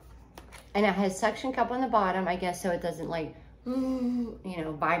 And it has suction cup on the bottom, I guess, so it doesn't like, you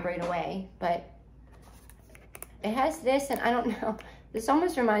know, vibrate away. But it has this, and I don't know. This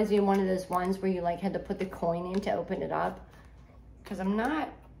almost reminds me of one of those ones where you like had to put the coin in to open it up. Because I'm not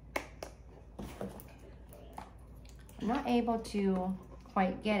able to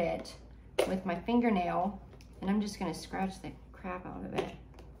quite get it with my fingernail. And I'm just gonna scratch the crap out of it.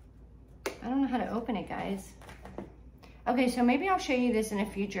 I don't know how to open it, guys. Okay, so maybe I'll show you this in a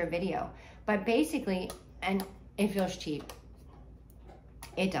future video. But basically, and it feels cheap.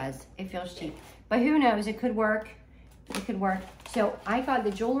 It does, it feels cheap. But who knows, it could work. It could work. So I got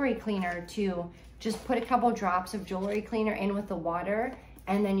the jewelry cleaner to just put a couple drops of jewelry cleaner in with the water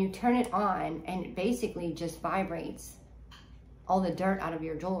and then you turn it on and it basically just vibrates all the dirt out of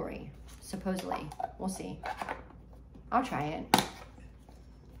your jewelry, supposedly. We'll see. I'll try it.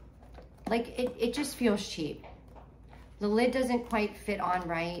 Like, it just feels cheap. The lid doesn't quite fit on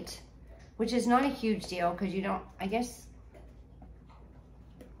right, which is not a huge deal because you don't, I guess,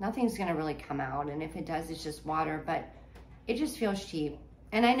 nothing's gonna really come out, and if it does, it's just water, but it just feels cheap.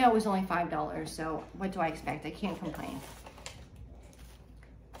 And I know it was only $5, so what do I expect? I can't complain.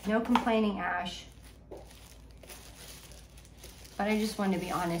 No complaining, Ash. But I just wanted to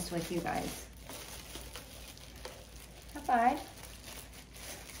be honest with you guys. Hi, bud.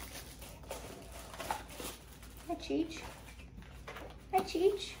 Hi, Cheech. Hi,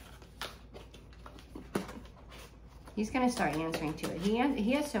 Cheech. He's gonna start answering to it.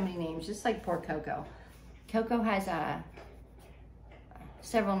 He has so many names, just like poor Coco. Coco has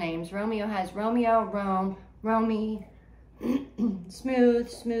several names. Romeo has Romeo, Rome, Romy, Smooth,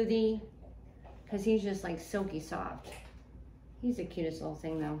 Smoothie, because he's just like silky soft. He's the cutest little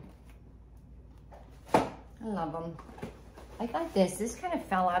thing though. I love him. I got this. This kind of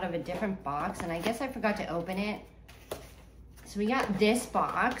fell out of a different box, and I guess I forgot to open it. So we got this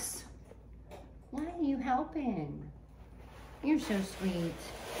box. Why are you helping? You're so sweet.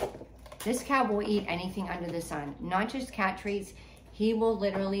 This cat will eat anything under the sun, not just cat treats. He will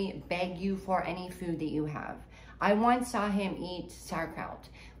literally beg you for any food that you have. I once saw him eat sauerkraut.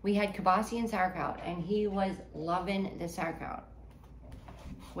 We had kibasi and sauerkraut, and he was loving the sauerkraut,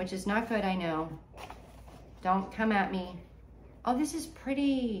 which is not good, I know. Don't come at me. Oh, this is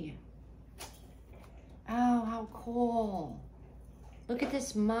pretty. Oh, how cool. Look at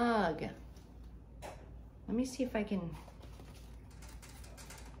this mug. Let me see if I can.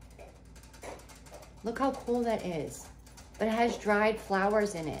 Look how cool that is. But it has dried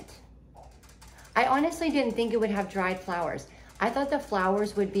flowers in it. I honestly didn't think it would have dried flowers. I thought the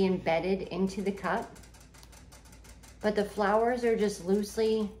flowers would be embedded into the cup, but the flowers are just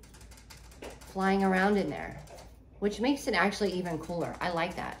loosely flying around in there, which makes it actually even cooler. I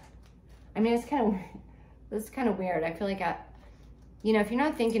like that. I mean, it's kind of weird. I feel like you know, if you're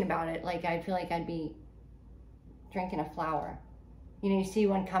not thinking about it, like I feel like I'd be drinking a flower. You know, you see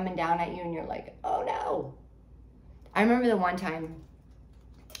one coming down at you and you're like, oh no. I remember the one time,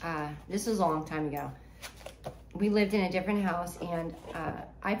 this was a long time ago. We lived in a different house, and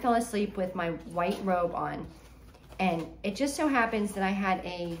I fell asleep with my white robe on, and it just so happens that I had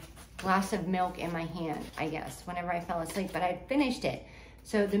a glass of milk in my hand, I guess, whenever I fell asleep, but I finished it.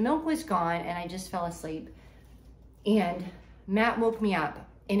 So the milk was gone, and I just fell asleep, and Matt woke me up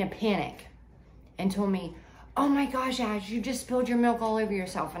in a panic and told me, oh my gosh, Ash, you just spilled your milk all over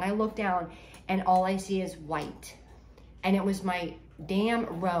yourself. And I look down, and all I see is white, and it was my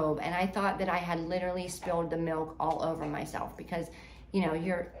damn robe, and I thought that I had literally spilled the milk all over myself because, you know,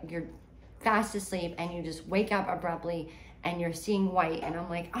 you're fast asleep and you just wake up abruptly and you're seeing white, and I'm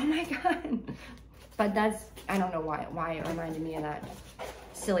like, oh my God. But that's, I don't know why it reminded me of that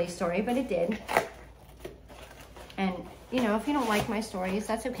silly story, but it did. And, you know, if you don't like my stories,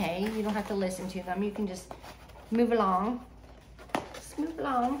 that's okay. You don't have to listen to them. You can just move along. Just move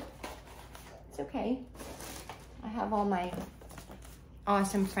along. It's okay. I have all my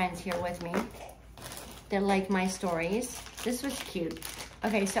awesome friends here with me that like my stories. This was cute.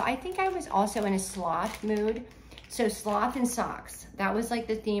 Okay, so I think I was also in a sloth mood. So sloth and socks. That was like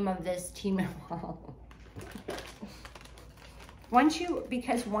the theme of this Temu haul. Once you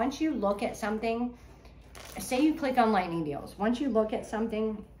look at something, say you click on lightning deals. Once you look at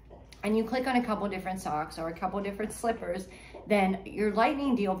something and you click on a couple different socks or a couple different slippers, then your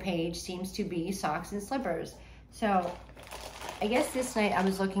lightning deal page seems to be socks and slippers. So I guess this night I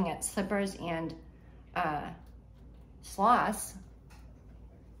was looking at slippers and sloths,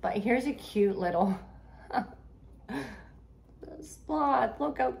 but here's a cute little sloth.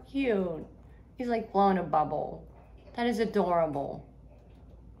 Look how cute. He's like blowing a bubble. That is adorable.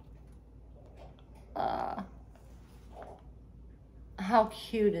 How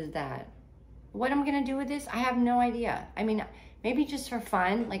cute is that? What I'm gonna do with this, I have no idea. I mean, maybe just for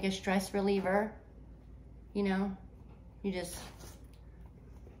fun, like a stress reliever, you know? You just,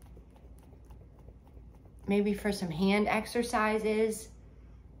 maybe for some hand exercises.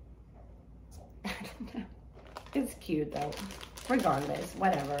 I don't know. It's cute though. Regardless,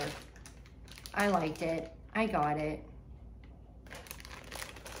 whatever. I liked it. I got it.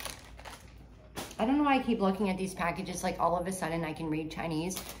 I don't know why I keep looking at these packages like all of a sudden I can read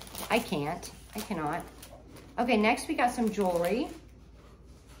Chinese. I can't. I cannot. Okay, next we got some jewelry.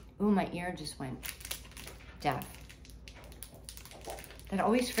 Ooh, my ear just went deaf. That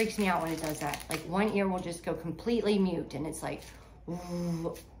always freaks me out when it does that. Like one ear will just go completely mute and it's like,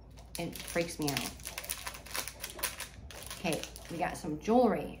 Ooh, it freaks me out. Okay, we got some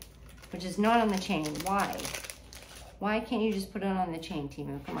jewelry, which is not on the chain. Why? Why can't you just put it on the chain,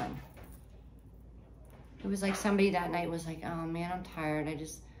 Temu? Come on. It was like somebody that night was like, oh man, I'm tired.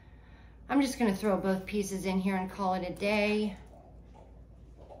 I'm just gonna throw both pieces in here and call it a day.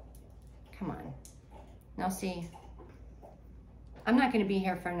 Come on. Now see, I'm not gonna be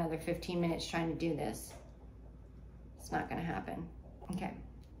here for another 15 minutes trying to do this. It's not gonna happen. Okay.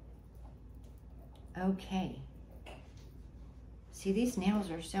 Okay. See, these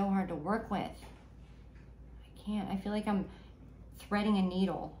nails are so hard to work with. I can't, I feel like I'm threading a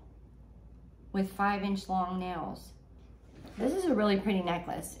needle with 5-inch long nails. This is a really pretty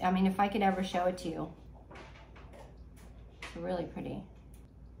necklace. I mean, if I could ever show it to you. It's really pretty.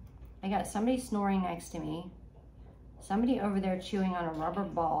 I got somebody snoring next to me. Somebody over there chewing on a rubber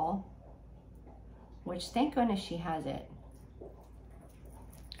ball, which thank goodness she has it.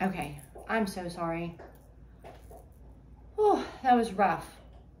 Okay, I'm so sorry. Oh, that was rough.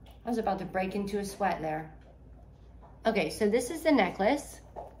 I was about to break into a sweat there. Okay, so this is the necklace.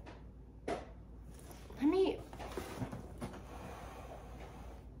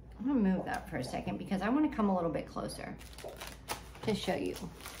 I'm gonna move that for a second because I want to come a little bit closer to show you.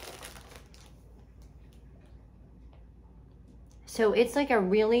 So it's like a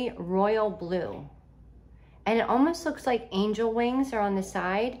really royal blue. And it almost looks like angel wings are on the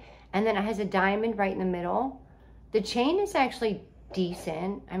side. And then it has a diamond right in the middle. The chain is actually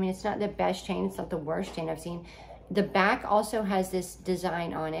decent. I mean, it's not the best chain. It's not the worst chain I've seen. The back also has this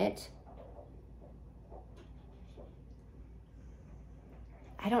design on it.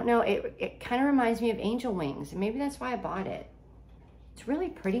 I don't know. It kind of reminds me of angel wings. Maybe that's why I bought it. It's really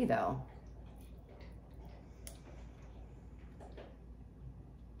pretty though.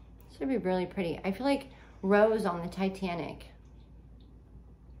 Should be really pretty. I feel like Rose on the Titanic.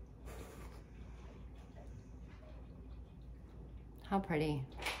 How pretty.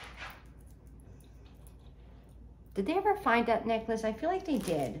 Did they ever find that necklace? I feel like they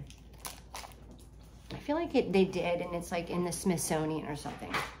did. I feel like they did, and it's like in the Smithsonian or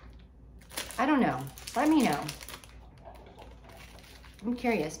something. I don't know. Let me know. I'm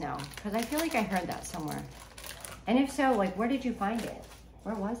curious now, because I feel like I heard that somewhere. And if so, like, where did you find it?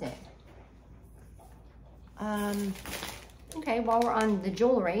 Where was it? Okay, while we're on the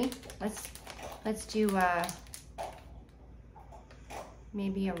jewelry, let's do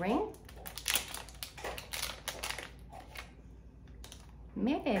maybe a ring.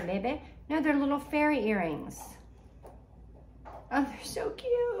 Maybe. No, they're little fairy earrings. Oh, they're so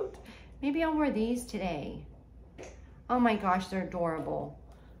cute. Maybe I'll wear these today. Oh my gosh, they're adorable.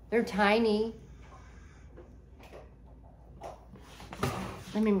 They're tiny.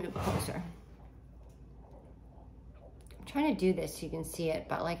 Let me move closer. I'm trying to do this so you can see it,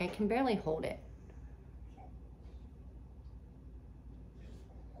 but like I can barely hold it.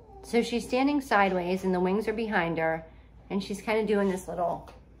 So she's standing sideways and the wings are behind her, and she's kind of doing this little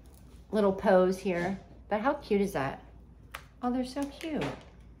pose here. But how cute is that? Oh, they're so cute.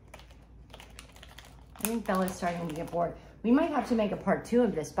 I think Bella's starting to get bored. We might have to make a part 2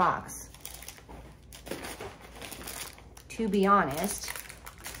 of this box. To be honest.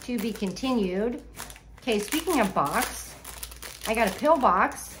 To be continued. Okay, speaking of box, I got a pill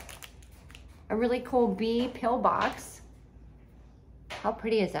box. A really cool bee pill box. How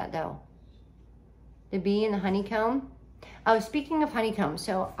pretty is that though? The bee and the honeycomb. Oh, speaking of honeycomb,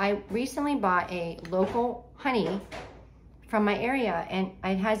 so I recently bought a local honey from my area, and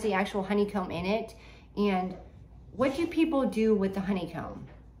it has the actual honeycomb in it. And what do people do with the honeycomb?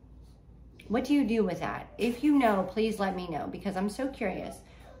 What do you do with that? If you know, please let me know, because I'm so curious.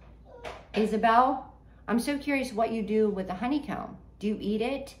 Isabel, I'm so curious what you do with the honeycomb. Do you eat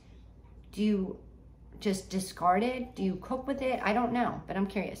it? Do you just discard it? Do you cook with it? I don't know, but I'm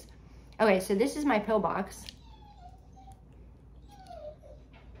curious. Okay, so this is my pill box.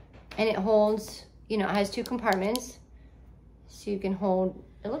 And it holds, you know, it has 2 compartments. So you can hold,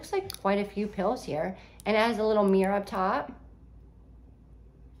 it looks like quite a few pills here. And it has a little mirror up top.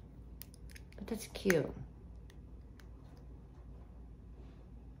 But that's cute.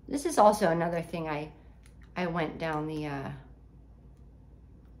 This is also another thing I went down the,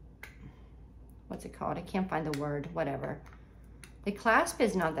 what's it called? I can't find the word, whatever. The clasp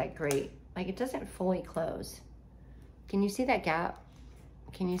is not that great. Like, it doesn't fully close. Can you see that gap?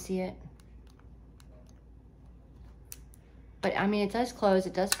 Can you see it? But I mean, it does close,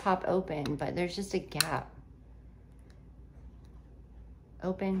 it does pop open, but there's just a gap.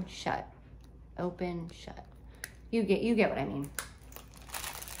 Open, shut. Open, shut. You get what I mean.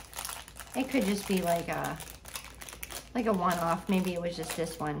 It could just be like like a one-off. Maybe it was just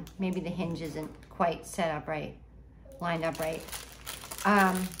this one. Maybe the hinge isn't quite set up right, lined up right.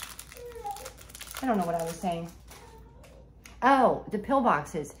 I don't know what I was saying. Oh, the pill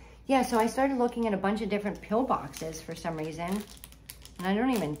boxes. Yeah, so I started looking at a bunch of different pill boxes for some reason. And I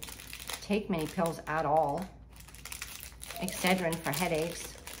don't even take many pills at all. Excedrin for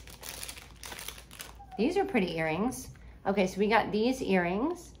headaches. These are pretty earrings. Okay, so we got these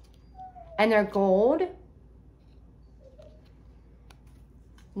earrings. And they're gold.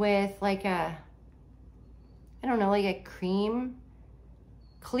 With like a, I don't know, like a cream,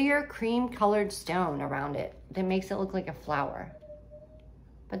 clear cream colored stone around it that makes it look like a flower.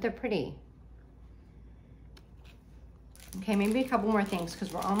 But they're pretty. Okay, maybe a couple more things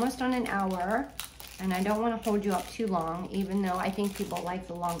because we're almost on an hour and I don't want to hold you up too long, even though I think people like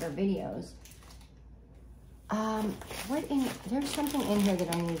the longer videos. There's something in here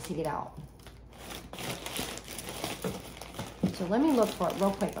that I need to get out. So let me look for it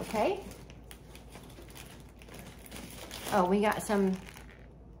real quick, okay? Oh, we got some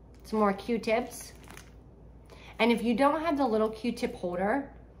more Q-tips. And if you don't have the little Q-tip holder,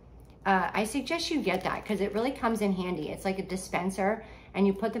 I suggest you get that because it really comes in handy. It's like a dispenser and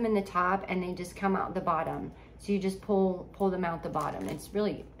you put them in the top and they just come out the bottom. So you just pull them out the bottom. It's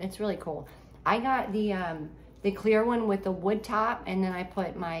really cool. I got the clear one with the wood top and then I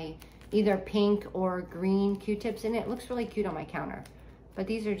put my either pink or green Q-tips in it. It looks really cute on my counter. But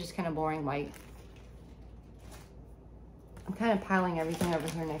these are just kind of boring white. I'm kind of piling everything over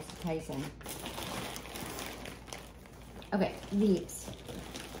here next to Tyson. Okay, these.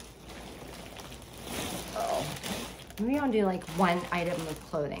 Oh, maybe I'll do like one item of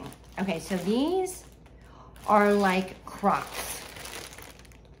clothing. Okay, so these are like Crocs.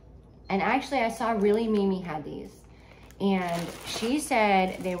 And actually I saw Really Mimi had these. And she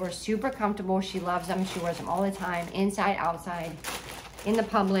said they were super comfortable. She loves them. She wears them all the time, inside, outside, in the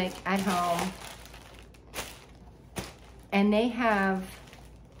public, at home. And they have,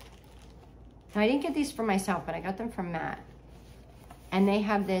 now I didn't get these for myself, but I got them from Matt. And they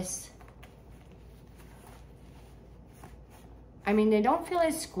have this, I mean, they don't feel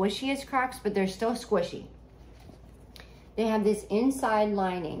as squishy as Crocs, but they're still squishy. They have this inside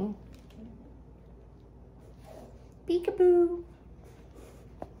lining. Peekaboo.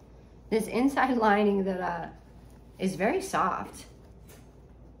 This inside lining that is very soft.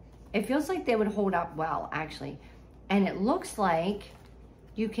 It feels like they would hold up well, actually. And it looks like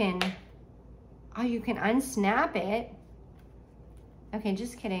you can, oh, you can unsnap it. Okay,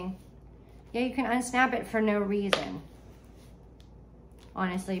 just kidding. Yeah, you can unsnap it for no reason.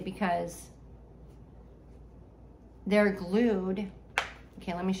 Honestly, because they're glued.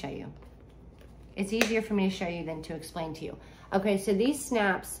 Okay, let me show you. It's easier for me to show you than to explain to you. Okay, so these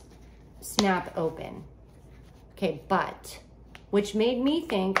snaps snap open. Okay, but, which made me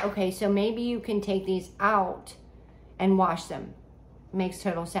think, okay, so maybe you can take these out and wash them. Makes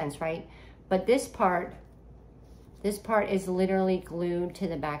total sense, right? But this part is literally glued to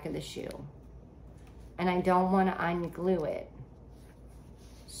the back of the shoe. And I don't want to unglue it.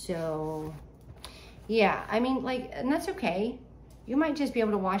 So, yeah, I mean, like, and that's okay. You might just be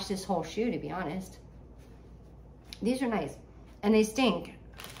able to wash this whole shoe, to be honest. These are nice. And they stink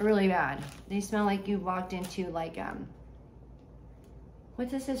really bad. They smell like you walked into, like,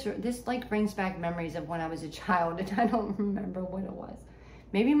 what is this? This, like, brings back memories of when I was a child, and I don't remember what it was.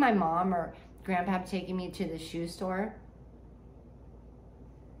 Maybe my mom or grandpa have taken me to the shoe store.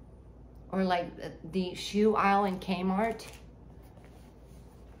 Or, like, the shoe aisle in Kmart.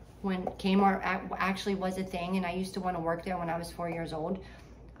 When Kmart actually was a thing, and I used to want to work there when I was 4 years old.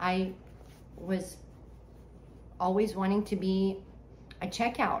 I was always wanting to be a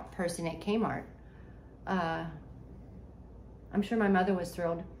checkout person at Kmart. I'm sure my mother was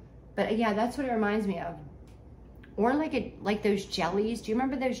thrilled. But yeah, that's what it reminds me of. Or like those jellies. Do you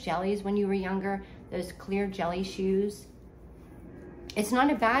remember those jellies when you were younger? Those clear jelly shoes? It's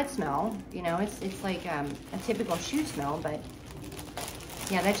not a bad smell, you know, it's like a typical shoe smell, but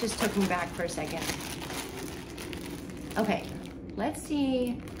yeah, that just took me back for a second. Okay, let's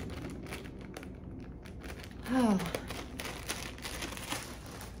see. Oh.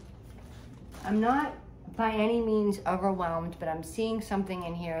 I'm not by any means overwhelmed, but I'm seeing something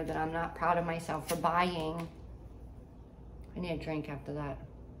in here that I'm not proud of myself for buying. I need a drink after that.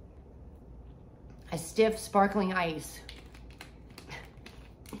 A stiff sparkling ice.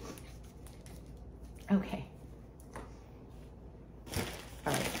 Okay.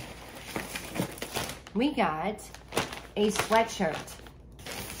 All right. We got a sweatshirt.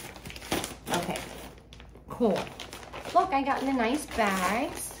 Okay. Cool. Look, I got in the nice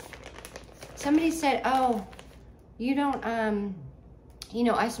bags. Somebody said, oh, you don't, you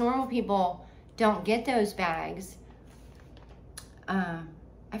know, us normal people don't get those bags.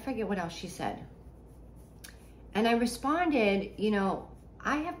 I forget what else she said. And I responded, you know,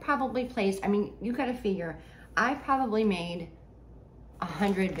 I have probably placed, I mean, you got to figure, I probably made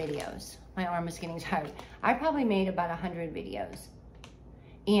 100 videos. My arm is getting tired. I probably made about 100 videos.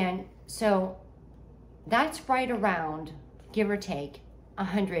 And so that's right around, give or take,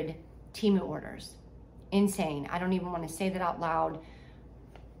 100 Temu orders. Insane. I don't even want to say that out loud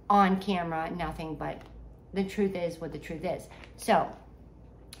on camera, nothing, but the truth is what the truth is. So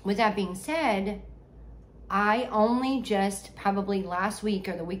with that being said, I only just probably last week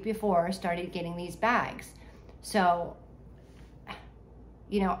or the week before started getting these bags. So,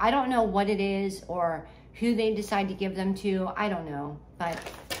 you know, I don't know what it is or who they decide to give them to. I don't know, but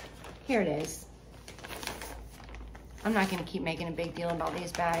here it is. I'm not going to keep making a big deal about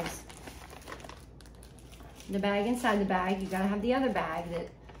these bags. The bag inside the bag, you got to have the other bag that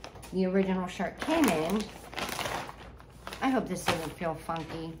the original shirt came in. I hope this doesn't feel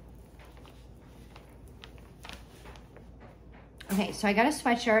funky. Okay, so I got a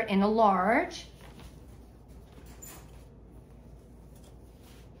sweatshirt in a large.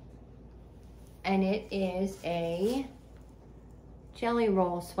 And it is a jelly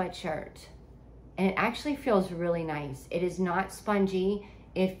roll sweatshirt. And it actually feels really nice. It is not spongy.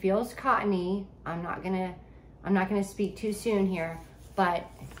 It feels cottony. I'm not gonna speak too soon here, but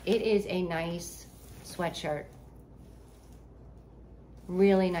it is a nice sweatshirt.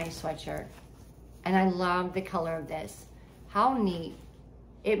 Really nice sweatshirt. And I love the color of this. How neat.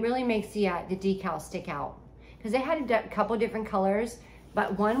 It really makes the decal stick out. Because they had a couple different colors,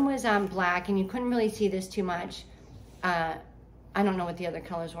 but one was black and you couldn't really see this too much. I don't know what the other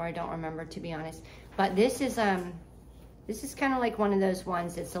colors were. I don't remember, to be honest. But this is kind of like one of those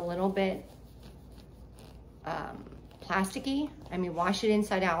ones that's a little bit plasticky. I mean, wash it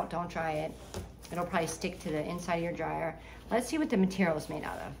inside out. Don't try it. It'll probably stick to the inside of your dryer. Let's see what the material is made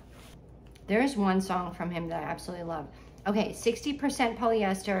out of. There's one song from him that I absolutely love. Okay, 60%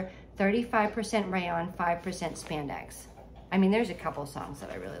 polyester, 35% rayon, 5% spandex. I mean, there's a couple songs that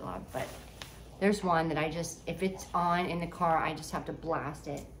I really love, but there's one that I just, if it's on in the car, I just have to blast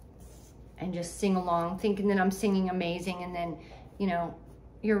it and just sing along, thinking that I'm singing amazing, and then, you know,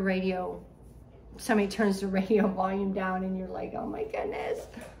 your radio, somebody turns the radio volume down and you're like, oh my goodness.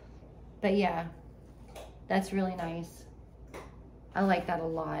 But yeah, that's really nice. I like that a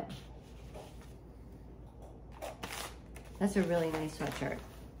lot. That's a really nice sweatshirt.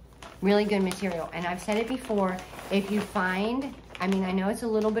 Really good material. And I've said it before, if you find, I mean, I know it's a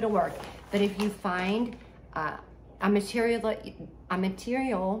little bit of work, but if you find a material,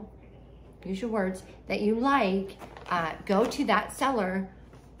 use your words, that you like, go to that seller,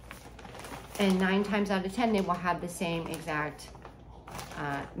 and 9 times out of 10, they will have the same exact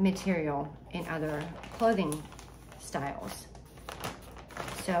material in other clothing styles.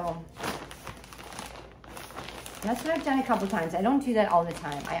 So that's what I've done a couple times. I don't do that all the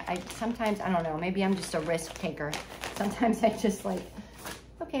time. I sometimes, I don't know, maybe I'm just a risk taker. Sometimes I just like,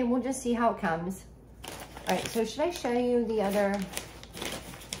 okay, we'll just see how it comes. All right, so should I show you the other?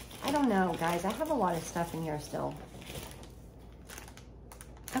 I don't know, guys. I have a lot of stuff in here still.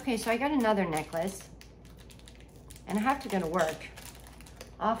 Okay, so I got another necklace. And I have to go to work.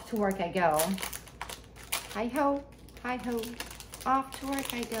 Off to work I go. Hi-ho, hi-ho. Off to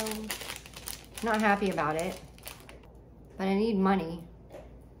work I go. Not happy about it. But I need money.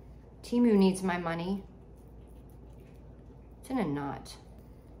 Temu needs my money. It's in a knot.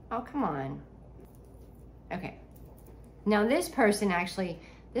 Oh, come on. Okay. Now this person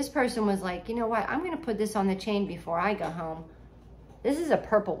was like, you know what? I'm going to put this on the chain before I go home. This is a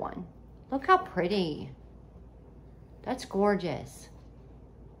purple one. Look how pretty. That's gorgeous.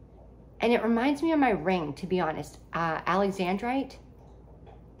 And it reminds me of my ring, to be honest. Alexandrite.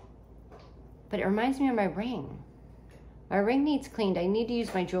 But it reminds me of my ring. My ring needs cleaned. I need to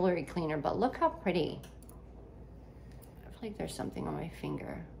use my jewelry cleaner, but look how pretty. I feel like there's something on my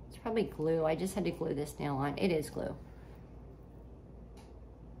finger. It's probably glue. I just had to glue this nail on. It is glue.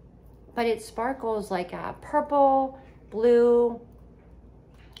 But it sparkles like purple, blue,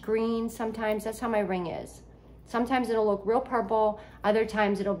 green sometimes. That's how my ring is. Sometimes it'll look real purple. Other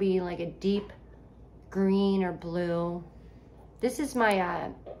times it'll be like a deep green or blue. This is my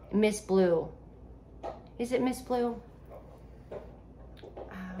Miss Blue. Is it Miss Blue?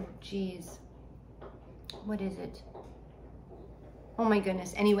 Oh, geez. What is it? Oh my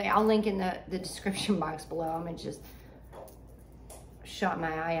goodness. Anyway, I'll link in the description box below. I'm gonna just shot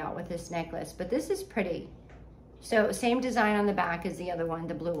my eye out with this necklace. But this is pretty. So same design on the back as the other one,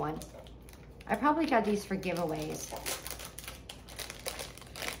 the blue one. I probably got these for giveaways.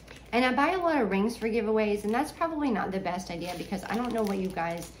 And I buy a lot of rings for giveaways, and that's probably not the best idea because I don't know what you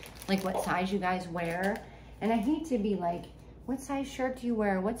guys, like what size you guys wear. And I hate to be like, what size shirt do you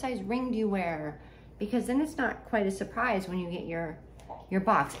wear? What size ring do you wear? Because then it's not quite a surprise when you get your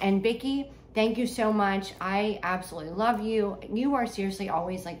box. And Vicky, thank you so much. I absolutely love you. You are seriously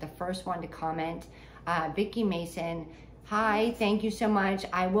always like the first one to comment. Vicky Mason, hi, thank you so much.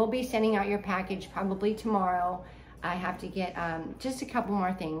 I will be sending out your package probably tomorrow. I have to get just a couple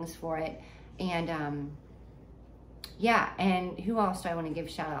more things for it. And yeah, and who else do I want to give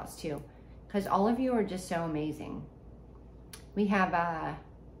shout outs to? Because all of you are just so amazing. We have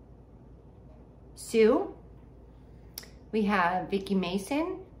Sue. We have Vicky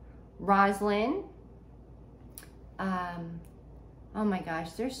Mason, Roslyn. Oh my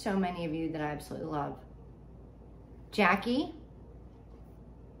gosh, there's so many of you that I absolutely love. Jackie,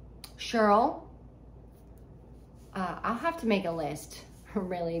 Cheryl. I'll have to make a list,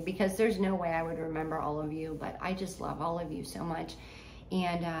 really, because there's no way I would remember all of you, but I just love all of you so much.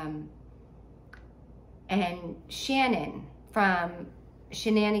 And Shannon from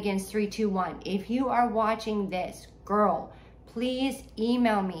Shenanigans 321, if you are watching this, girl, please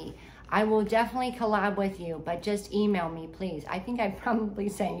email me. I will definitely collab with you, but just email me, please. I think I probably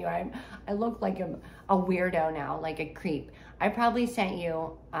sent you, I look like a weirdo now, like a creep. I probably sent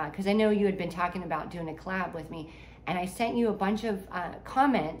you, because I know you had been talking about doing a collab with me, and I sent you a bunch of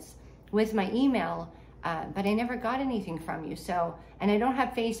comments with my email, but I never got anything from you. So, and I don't have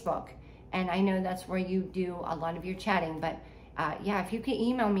Facebook, and I know that's where you do a lot of your chatting, but yeah, if you could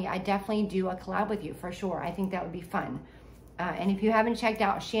email me, I definitely do a collab with you for sure. I think that would be fun. And if you haven't checked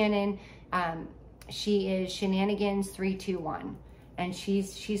out Shannon, she is Shenanigans 321, and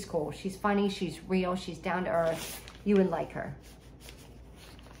she's cool. She's funny. She's real. She's down to earth. You would like her.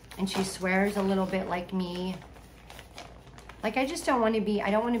 And she swears a little bit like me. Like, I just don't want to be, I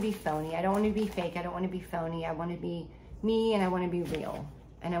don't want to be phony. I don't want to be fake. I don't want to be phony. I want to be me, and I want to be real.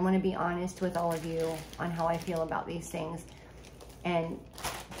 And I want to be honest with all of you on how I feel about these things. And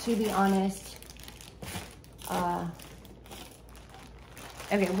to be honest,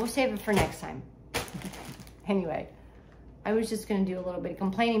 okay, we'll save it for next time. Anyway, I was just going to do a little bit of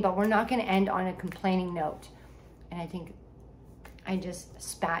complaining, but we're not going to end on a complaining note. And I think I just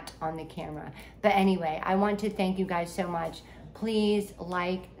spat on the camera. But anyway, I want to thank you guys so much. Please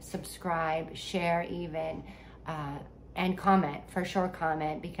like, subscribe, share even, and comment, for sure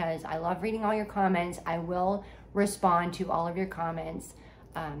comment, because I love reading all your comments. I will respond to all of your comments.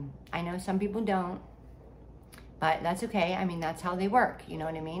 I know some people don't, but that's okay. I mean, that's how they work. You know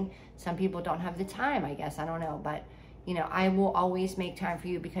what I mean? Some people don't have the time, I guess. I don't know. But, you know, I will always make time for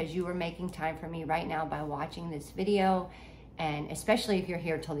you because you are making time for me right now by watching this video. And especially if you're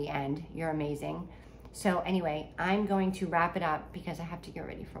here till the end, you're amazing. So anyway, I'm going to wrap it up because I have to get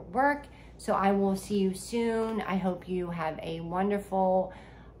ready for work. So I will see you soon. I hope you have a wonderful,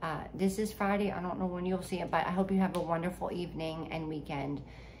 this is Friday. I don't know when you'll see it, but I hope you have a wonderful evening and weekend.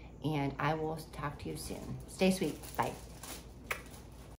 And I will talk to you soon. Stay sweet. Bye.